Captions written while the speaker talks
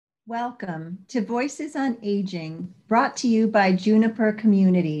Welcome to Voices on Aging, brought to you by Juniper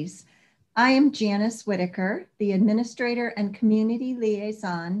Communities. I am Janice Whitaker, the Administrator and Community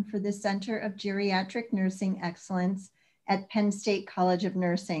Liaison for the Center of Geriatric Nursing Excellence at Penn State College of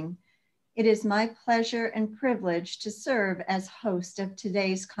Nursing. It is my pleasure and privilege to serve as host of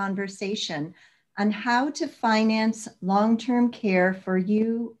today's conversation on how to finance long-term care for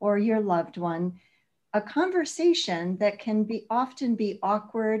you or your loved one, a conversation that can often be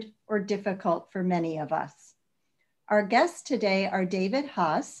awkward or difficult for many of us. Our guests today are David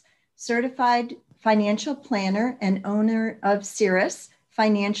Haas, certified financial planner and owner of Cirrus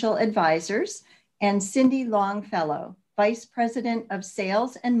Financial Advisors, and Cindy Longfellow, Vice President of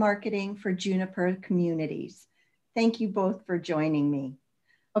Sales and Marketing for Juniper Communities. Thank you both for joining me.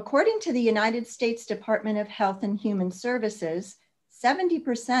 According to the United States Department of Health and Human Services,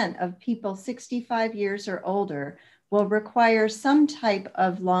 70% of people 65 years or older will require some type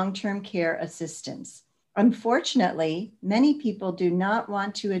of long-term care assistance. Unfortunately, many people do not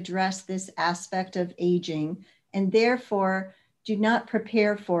want to address this aspect of aging and therefore do not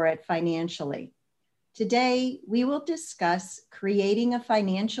prepare for it financially. Today, we will discuss creating a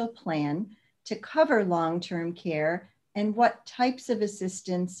financial plan to cover long-term care and what types of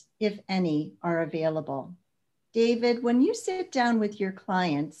assistance, if any, are available. David, when you sit down with your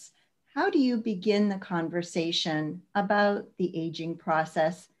clients, how do you begin the conversation about the aging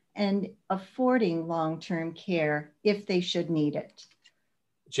process and affording long-term care if they should need it?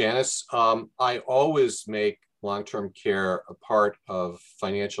 Janice, I always make long-term care a part of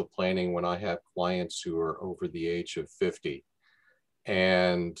financial planning when I have clients who are over the age of 50.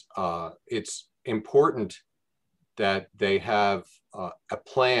 And it's important that they have a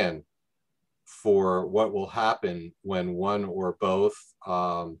plan for what will happen when one or both,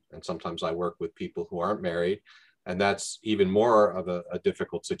 and sometimes I work with people who aren't married, and that's even more of a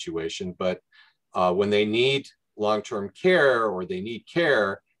difficult situation. But when they need long-term care or they need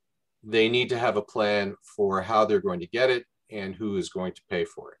care, they need to have a plan for how they're going to get it and who is going to pay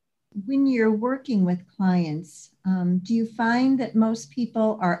for it. When you're working with clients, do you find that most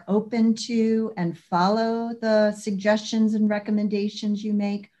people are open to and follow the suggestions and recommendations you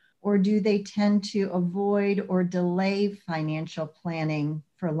make, or do they tend to avoid or delay financial planning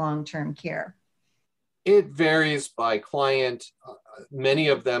for long-term care? It varies by client. Many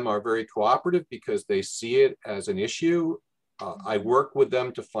of them are very cooperative because they see it as an issue. I work with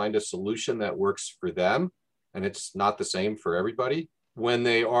them to find a solution that works for them, and it's not the same for everybody. When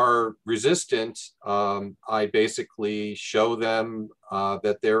they are resistant, I basically show them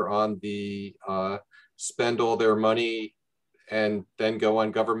that they're on the spend all their money and then go on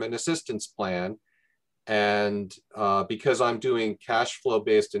government assistance plan. And because I'm doing cash flow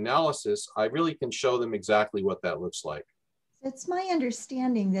based analysis, I really can show them exactly what that looks like. It's my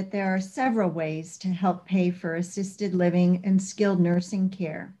understanding that there are several ways to help pay for assisted living and skilled nursing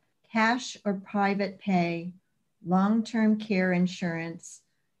care: cash or private pay, long-term care insurance,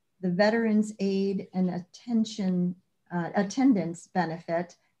 the Veterans Aid and Attendance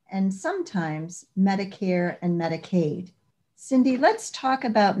Benefit, and sometimes Medicare and Medicaid. Cindy, let's talk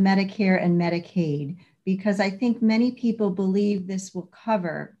about Medicare and Medicaid, because I think many people believe this will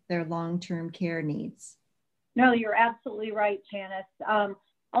cover their long-term care needs. No, you're absolutely right, Janice.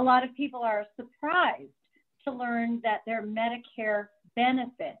 A lot of people are surprised to learn that their Medicare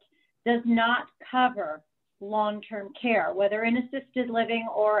benefit does not cover long-term care, whether in assisted living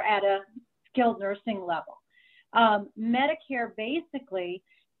or at a skilled nursing level. Medicare basically,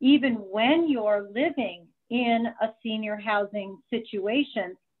 even when you're living in a senior housing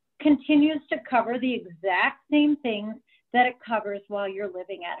situation, continues to cover the exact same things that it covers while you're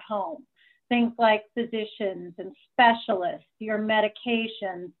living at home. Things like physicians and specialists, your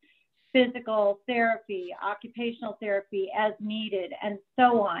medications, physical therapy, occupational therapy as needed, and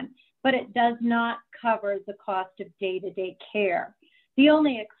so on. But it does not cover the cost of day-to-day care. The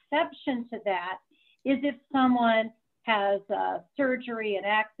only exception to that is if someone has surgery, an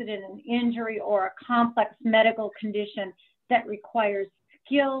accident, an injury, or a complex medical condition that requires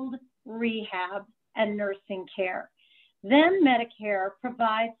skilled rehab and nursing care. Then Medicare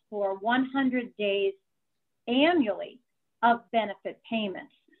provides for 100 days annually of benefit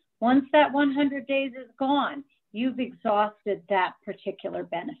payments. Once that 100 days is gone, you've exhausted that particular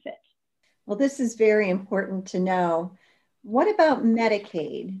benefit. Well, this is very important to know. What about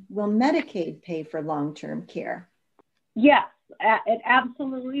Medicaid? Will Medicaid pay for long-term care? Yes, it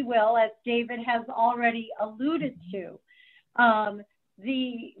absolutely will, as David has already alluded to.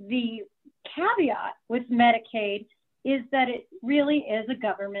 The caveat with Medicaid is that it really is a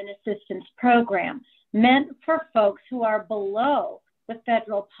government assistance program meant for folks who are below the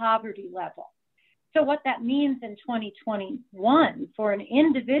federal poverty level. So what that means in 2021 for an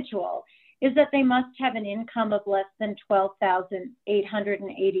individual is that they must have an income of less than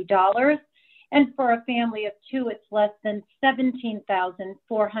 $12,880. And for a family of two, it's less than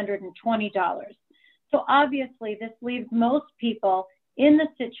 $17,420. So obviously, this leaves most people in the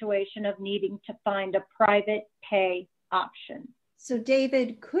situation of needing to find a private pay option. So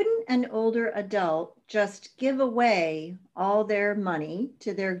David, couldn't an older adult just give away all their money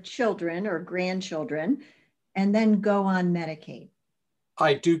to their children or grandchildren and then go on Medicaid?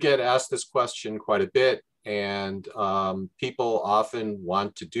 I do get asked this question quite a bit, and people often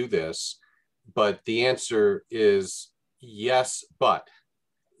want to do this, but the answer is yes, but.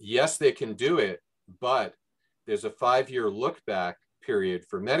 Yes, they can do it, but there's a 5-year look back period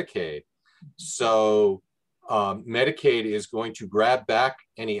for Medicaid. So Medicaid is going to grab back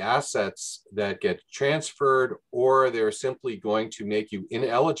any assets that get transferred, or they're simply going to make you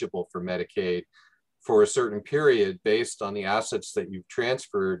ineligible for Medicaid for a certain period based on the assets that you've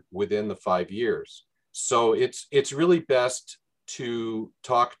transferred within the 5 years. So it's really best to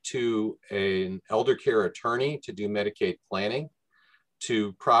talk to an elder care attorney to do Medicaid planning,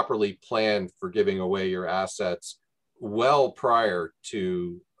 to properly plan for giving away your assets well prior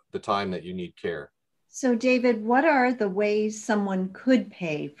to the time that you need care. So David, what are the ways someone could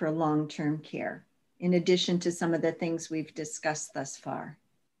pay for long-term care, in addition to some of the things we've discussed thus far?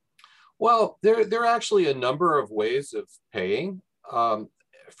 Well, there are actually a number of ways of paying.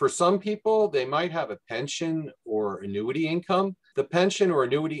 For some people, they might have a pension or annuity income. The pension or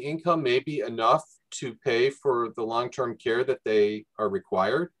annuity income may be enough to pay for the long-term care that they are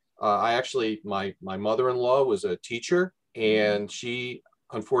required. My mother-in-law was a teacher, and she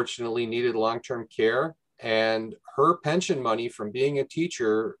unfortunately needed long-term care, and her pension money from being a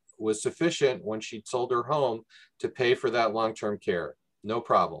teacher was sufficient when she sold her home to pay for that long-term care. No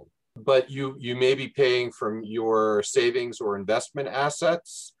problem. But you may be paying from your savings or investment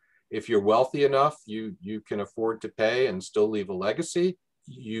assets. If you're wealthy enough, you can afford to pay and still leave a legacy.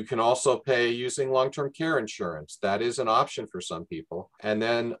 You can also pay using long-term care insurance. That is an option for some people. And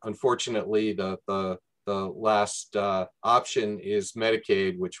then, unfortunately, the last option is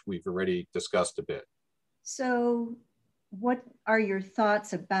Medicaid, which we've already discussed a bit. So what are your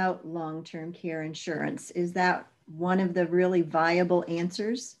thoughts about long-term care insurance? Is that one of the really viable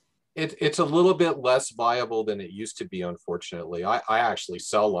answers? It's a little bit less viable than it used to be, unfortunately. I actually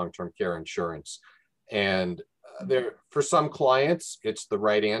sell long-term care insurance, and for some clients, it's the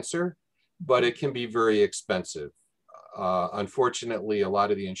right answer, but it can be very expensive. Unfortunately, a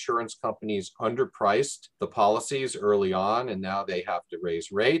lot of the insurance companies underpriced the policies early on, and now they have to raise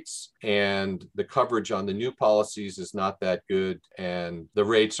rates, and the coverage on the new policies is not that good, and the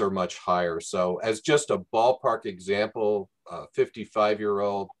rates are much higher. So as just a ballpark example,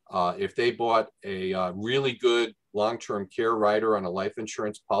 55-year-old, if they bought a really good long-term care rider on a life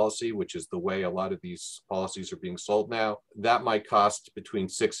insurance policy, which is the way a lot of these policies are being sold now, that might cost between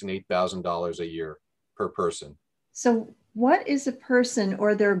 $6,000 and $8,000 a year per person. So what is a person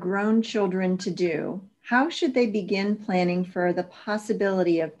or their grown children to do? How should they begin planning for the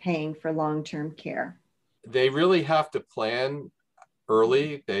possibility of paying for long-term care? They really have to plan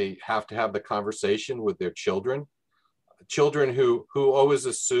early. They have to have the conversation with their children. Children who always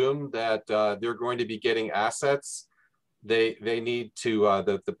assume that they're going to be getting assets, they need to,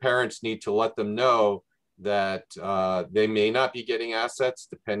 the parents need to let them know that they may not be getting assets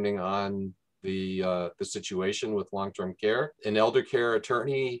depending on the situation with long-term care. An elder care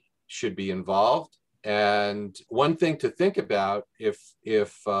attorney should be involved. And one thing to think about if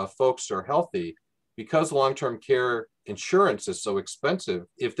folks are healthy, because long-term care insurance is so expensive,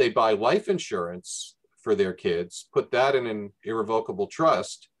 if they buy life insurance for their kids, put that in an irrevocable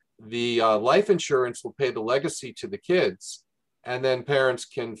trust, the life insurance will pay the legacy to the kids, and then parents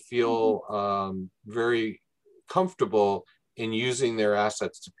can feel very comfortable in using their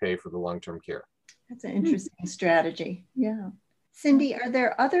assets to pay for the long-term care. That's an interesting strategy. Yeah. Cindy, are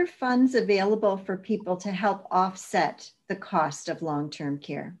there other funds available for people to help offset the cost of long-term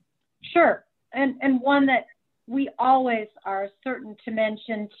care? Sure. And one that we always are certain to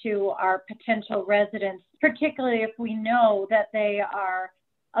mention to our potential residents, particularly if we know that they are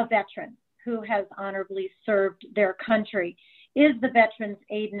a veteran who has honorably served their country, is the Veterans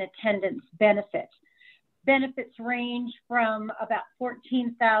Aid and Attendance Benefit. Benefits range from about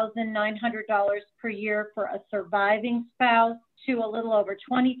 $14,900 per year for a surviving spouse to a little over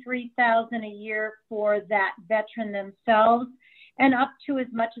 $23,000 a year for that veteran themselves, and up to as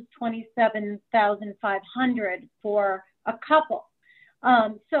much as $27,500 for a couple.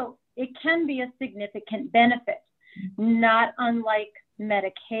 So it can be a significant benefit, not unlike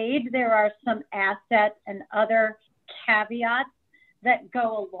Medicaid. There are some asset and other caveats that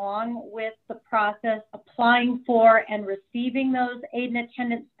go along with the process applying for and receiving those aid and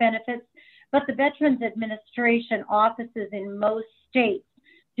attendance benefits. But the Veterans Administration offices in most states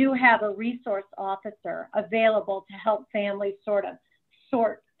do have a resource officer available to help families sort of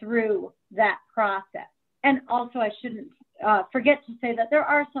sort through that process. And also, I shouldn't forget to say that there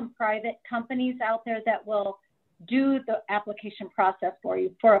are some private companies out there that will do the application process for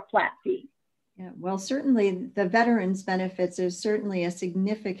you for a flat fee. Yeah, well, certainly the veterans benefits is certainly a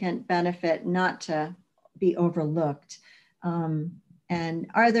significant benefit not to be overlooked. And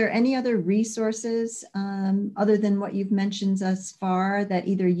are there any other resources other than what you've mentioned thus far that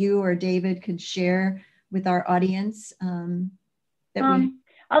either you or David could share with our audience?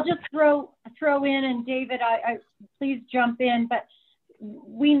 I'll just throw in, and David, I please jump in, but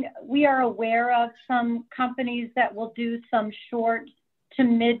we are aware of some companies that will do some short to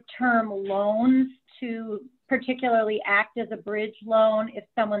midterm loans to particularly act as a bridge loan if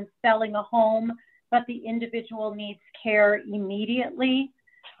someone's selling a home, but the individual needs care immediately.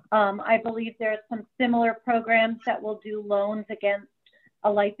 I believe there are some similar programs that will do loans against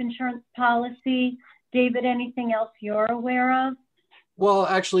a life insurance policy. David, anything else you're aware of? Well,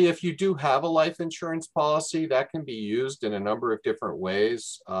 actually, if you do have a life insurance policy, that can be used in a number of different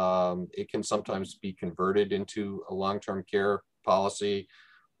ways. It can sometimes be converted into a long-term care policy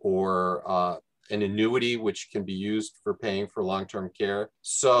or an annuity, which can be used for paying for long-term care.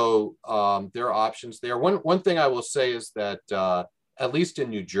 So there are options there. One thing I will say is that at least in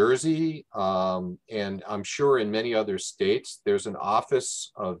New Jersey, and I'm sure in many other states, there's an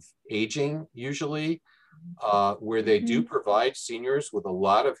Office of Aging usually, where they do provide seniors with a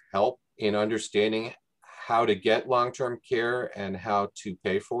lot of help in understanding how to get long-term care and how to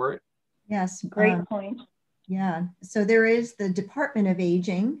pay for it. Yes, great point. Yeah, so there is the Department of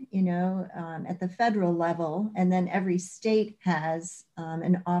Aging, at the federal level, and then every state has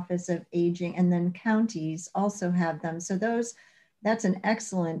an Office of Aging, and then counties also have them. So that's an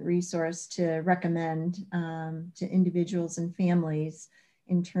excellent resource to recommend to individuals and families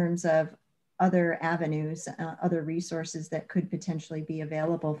in terms of other avenues, other resources that could potentially be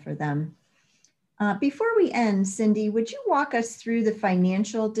available for them. Before we end, Cindy, would you walk us through the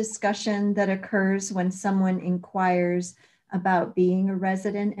financial discussion that occurs when someone inquires about being a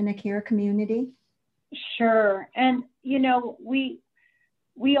resident in a care community? Sure. And,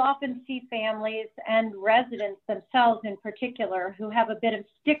 we often see families and residents themselves in particular who have a bit of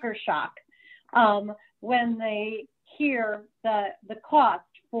sticker shock when they hear the cost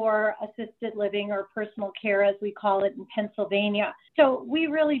for assisted living or personal care, as we call it in Pennsylvania. So we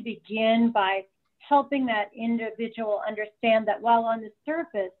really begin by helping that individual understand that while on the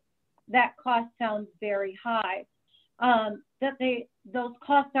surface, that cost sounds very high, that those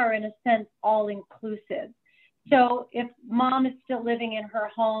costs are in a sense all inclusive. So if mom is still living in her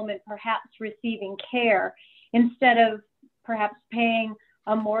home and perhaps receiving care, instead of perhaps paying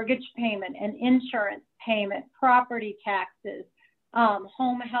a mortgage payment, an insurance payment, property taxes,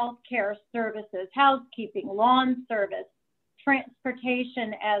 home health care services, housekeeping, lawn service,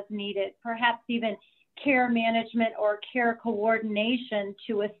 transportation as needed, perhaps even care management or care coordination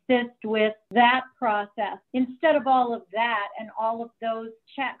to assist with that process. Instead of all of that and all of those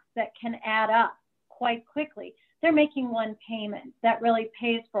checks that can add up quite quickly, they're making one payment that really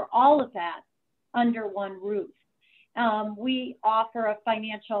pays for all of that under one roof. We offer a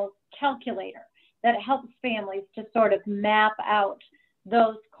financial calculator that helps families to sort of map out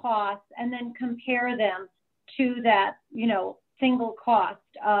those costs and then compare them to that, single cost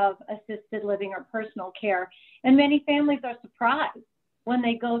of assisted living or personal care. And many families are surprised when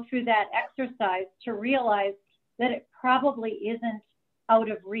they go through that exercise to realize that it probably isn't out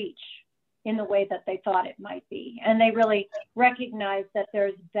of reach in the way that they thought it might be. And they really recognize that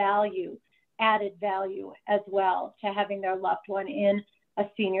there's added value as well to having their loved one in a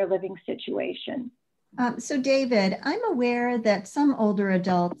senior living situation. So David, I'm aware that some older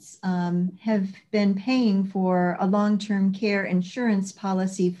adults have been paying for a long-term care insurance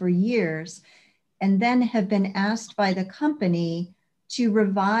policy for years and then have been asked by the company to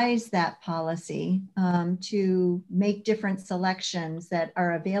revise that policy to make different selections that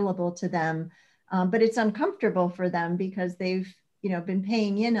are available to them. But it's uncomfortable for them because they've been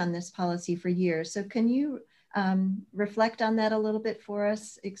paying in on this policy for years. So can you reflect on that a little bit for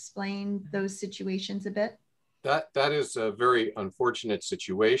us, explain those situations a bit? That is a very unfortunate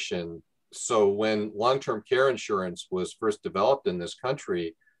situation. So when long-term care insurance was first developed in this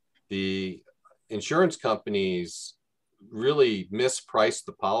country, the insurance companies really mispriced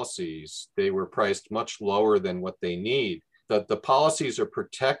the policies. They were priced much lower than what they need. the policies are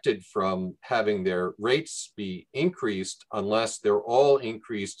protected from having their rates be increased unless they're all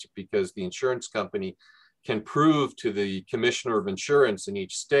increased because the insurance company can prove to the commissioner of insurance in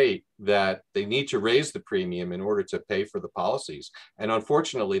each state that they need to raise the premium in order to pay for the policies. And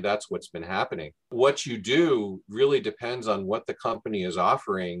unfortunately, that's what's been happening. What you do really depends on what the company is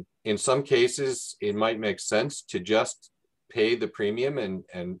offering. In some cases, it might make sense to just pay the premium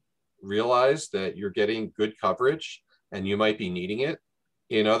and realize that you're getting good coverage and you might be needing it.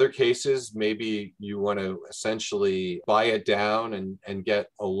 In other cases, maybe you want to essentially buy it down and get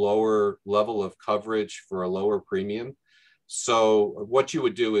a lower level of coverage for a lower premium. So what you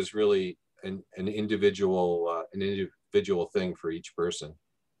would do is really an individual thing for each person.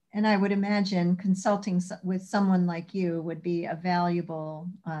 And I would imagine consulting with someone like you would be a valuable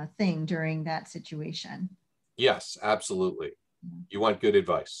thing during that situation. Yes, absolutely. You want good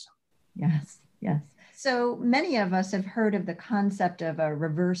advice. Yes, yes. So many of us have heard of the concept of a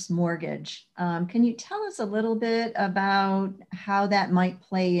reverse mortgage. Can you tell us a little bit about how that might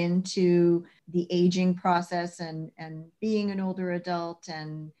play into the aging process and being an older adult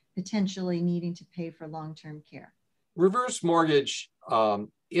and potentially needing to pay for long-term care? Reverse mortgage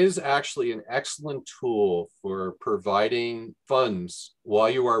is actually an excellent tool for providing funds while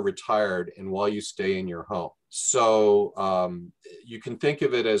you are retired and while you stay in your home. So you can think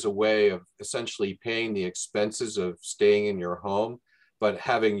of it as a way of essentially paying the expenses of staying in your home, but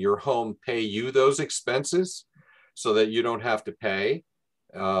having your home pay you those expenses so that you don't have to pay.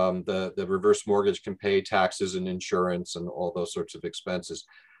 The reverse mortgage can pay taxes and insurance and all those sorts of expenses.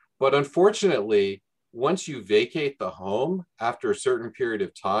 But unfortunately, once you vacate the home after a certain period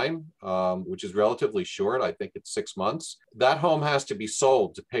of time, which is relatively short, I think it's 6 months, that home has to be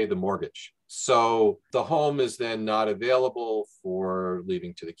sold to pay the mortgage. So the home is then not available for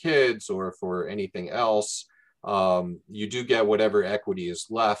leaving to the kids or for anything else. You do get whatever equity is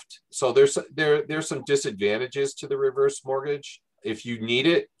left. So there's some disadvantages to the reverse mortgage. If you need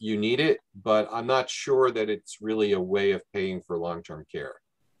it, you need it, but I'm not sure that it's really a way of paying for long-term care.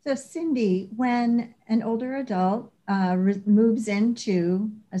 So Cindy, when an older adult moves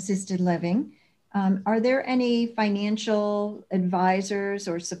into assisted living, are there any financial advisors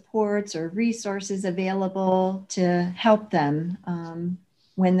or supports or resources available to help them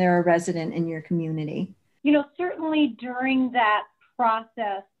when they're a resident in your community? You know, certainly during that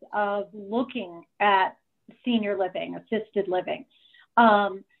process of looking at senior living, assisted living,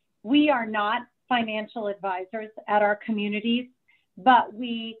 we are not financial advisors at our communities, but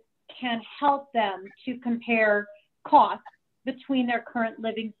we can help them to compare costs between their current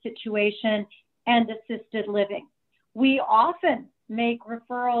living situation and assisted living. We often make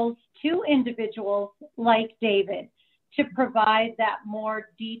referrals to individuals like David to provide that more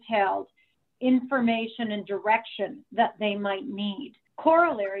detailed information and direction that they might need.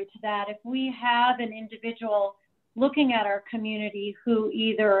 Corollary to that, if we have an individual looking at our community who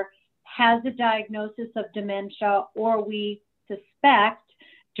either has a diagnosis of dementia or we suspect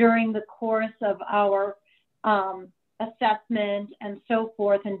during the course of our assessment and so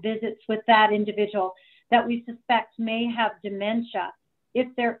forth and visits with that individual that we suspect may have dementia, if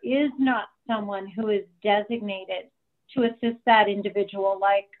there is not someone who is designated to assist that individual,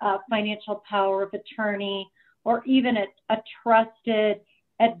 like a financial power of attorney or even a trusted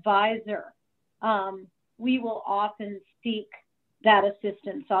advisor, we will often seek that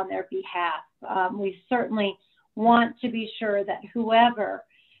assistance on their behalf. We certainly want to be sure that whoever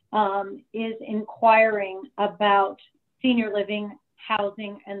is inquiring about senior living,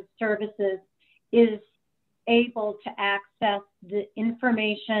 housing, and services is able to access the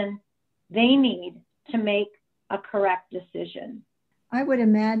information they need to make a correct decision. I would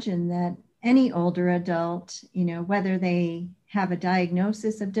imagine that any older adult, you know, whether they have a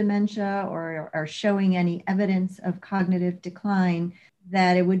diagnosis of dementia or are showing any evidence of cognitive decline,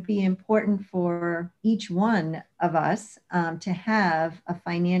 that it would be important for each one of us to have a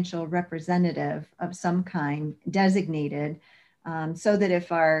financial representative of some kind designated so that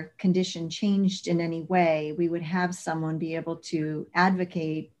if our condition changed in any way, we would have someone be able to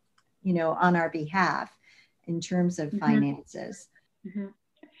advocate, you know, on our behalf in terms of finances. Mm-hmm.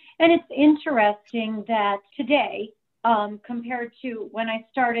 And it's interesting that today, compared to when I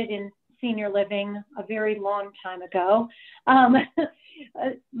started in senior living a very long time ago,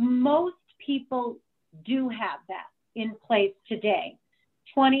 most people do have that in place today.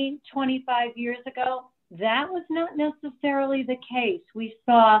 20, 25 years ago, that was not necessarily the case. We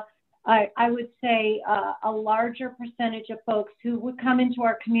saw, I would say, a larger percentage of folks who would come into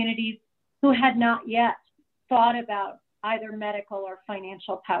our communities who had not yet thought about either medical or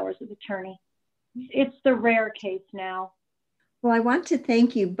financial powers of attorney. It's the rare case now. Well, I want to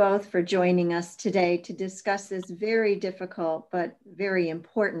thank you both for joining us today to discuss this very difficult but very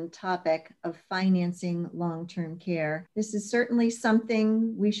important topic of financing long-term care. This is certainly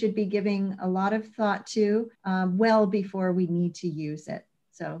something we should be giving a lot of thought to well before we need to use it.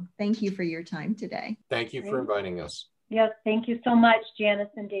 So thank you for your time today. Thank you for inviting us. Yes, thank you so much, Janice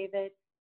and David.